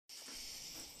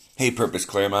Hey, Purpose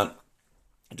Claremont.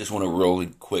 I just want to really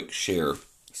quick share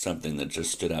something that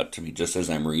just stood out to me just as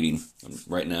I'm reading.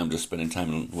 Right now, I'm just spending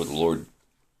time with the Lord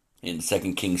in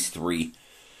 2 Kings 3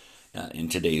 in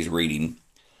today's reading.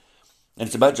 And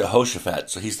it's about Jehoshaphat.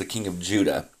 So he's the king of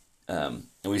Judah. And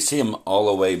we see him all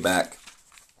the way back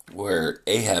where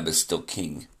Ahab is still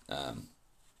king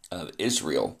of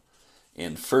Israel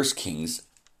in 1 Kings.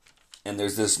 And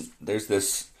there's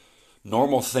this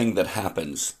normal thing that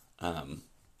happens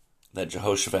that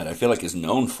Jehoshaphat, I feel like, is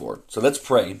known for. So let's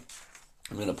pray.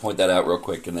 I'm going to point that out real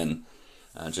quick and then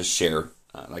just share,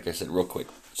 like I said, real quick.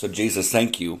 So Jesus,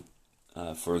 thank you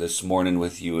for this morning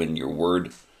with you and your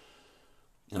word.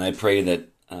 And I pray that,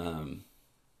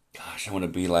 I want to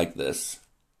be like this.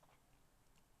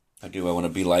 I do. I want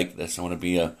to be like this. I want to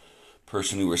be a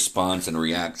person who responds and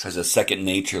reacts, has a second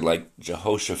nature like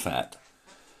Jehoshaphat.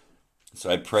 So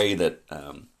I pray that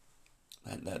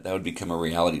that would become a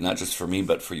reality, not just for me,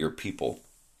 but for your people.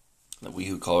 That we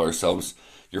who call ourselves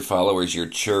your followers, your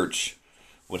church,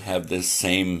 would have this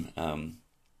same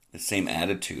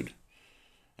attitude.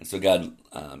 And so, God,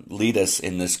 lead us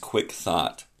in this quick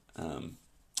thought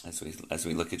as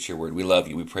we look at your word. We love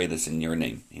you. We pray this in your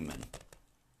name. Amen.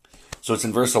 So it's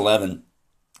in verse 11.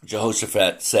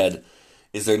 Jehoshaphat said,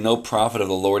 "Is there no prophet of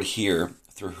the Lord here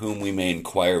through whom we may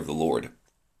inquire of the Lord?"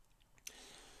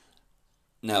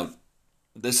 Now,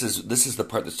 this is the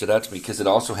part that stood out to me because it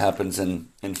also happens in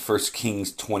 1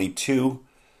 Kings 22,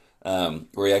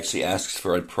 where he actually asks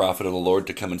for a prophet of the Lord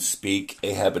to come and speak.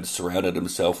 Ahab had surrounded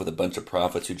himself with a bunch of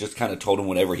prophets who just kind of told him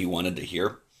whatever he wanted to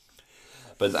hear.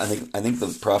 But I think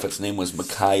the prophet's name was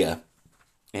Micaiah,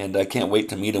 and I can't wait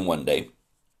to meet him one day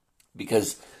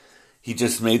because he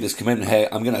just made this commitment. Hey,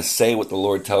 I'm going to say what the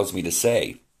Lord tells me to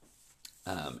say,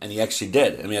 and he actually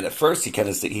did. I mean, at first he kind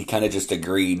of just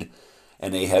agreed.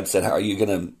 And Ahab said,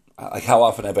 how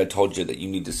often have I told you that you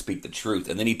need to speak the truth?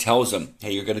 And then he tells him,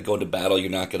 hey, you're going to go into battle. You're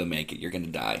not going to make it. You're going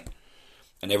to die.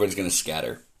 And everyone's going to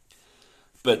scatter.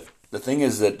 But the thing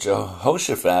is that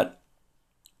Jehoshaphat,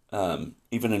 even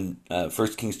in 1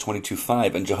 Kings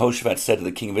 22:5, and Jehoshaphat said to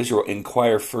the king of Israel,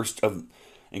 inquire first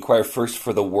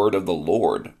for the word of the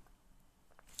Lord.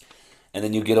 And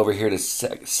then you get over here to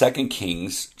 2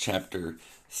 Kings chapter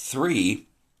 3,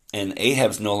 and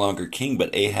Ahab's no longer king,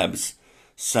 but Ahab's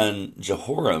son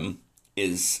Jehoram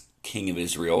is king of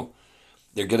Israel.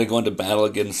 They're going to go into battle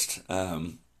against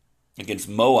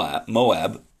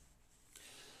Moab.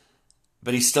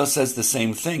 But he still says the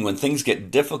same thing. When things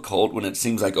get difficult, when it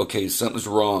seems like, okay, something's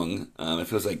wrong, it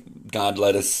feels like God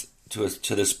led us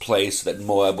to this place that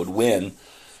Moab would win.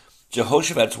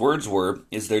 Jehoshaphat's words were,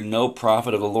 is there no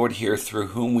prophet of the Lord here through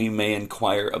whom we may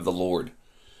inquire of the Lord?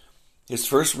 His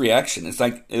first reaction, it's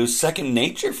like it was second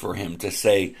nature for him to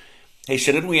say, hey,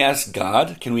 shouldn't we ask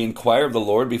God? Can we inquire of the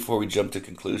Lord before we jump to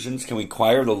conclusions? Can we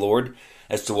inquire of the Lord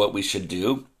as to what we should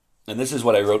do? And this is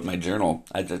what I wrote in my journal.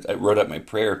 I wrote up my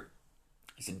prayer.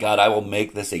 I said, God, I will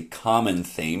make this a common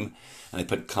theme, and I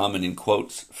put common in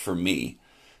quotes for me,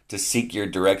 to seek your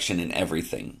direction in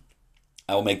everything.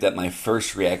 I will make that my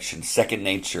first reaction, second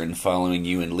nature in following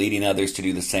you and leading others to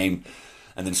do the same,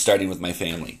 and then starting with my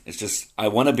family. It's just, I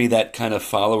want to be that kind of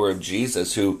follower of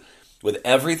Jesus who, with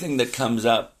everything that comes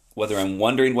up, whether I'm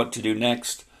wondering what to do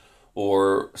next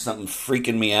or something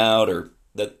freaking me out, or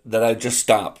that I just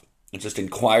stop and just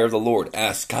inquire of the Lord.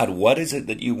 Ask, God, what is it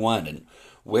that you want? And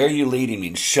where are you leading me?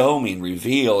 And show me and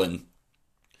reveal. And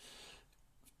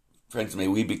friends, may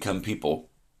we become people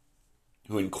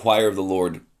who inquire of the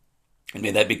Lord. And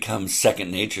may that become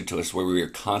second nature to us, where we are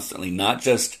constantly not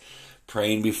just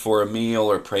praying before a meal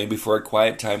or praying before a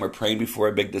quiet time or praying before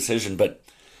a big decision, but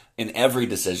in every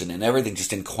decision, in everything,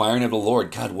 just inquiring of the Lord.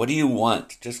 God, what do you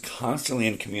want? Just constantly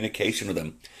in communication with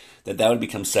him. That would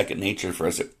become second nature for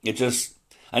us.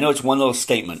 I know it's one little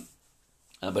statement,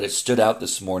 but it stood out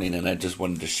this morning, and I just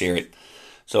wanted to share it.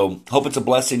 So hope it's a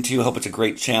blessing to you. Hope it's a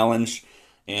great challenge.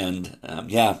 And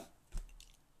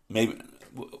maybe,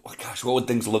 gosh, what would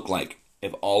things look like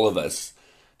if all of us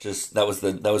just, that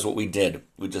was what we did.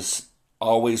 We just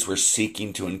always were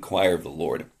seeking to inquire of the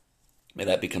Lord. May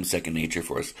that become second nature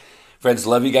for us. Friends,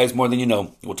 love you guys more than you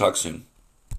know. We'll talk soon.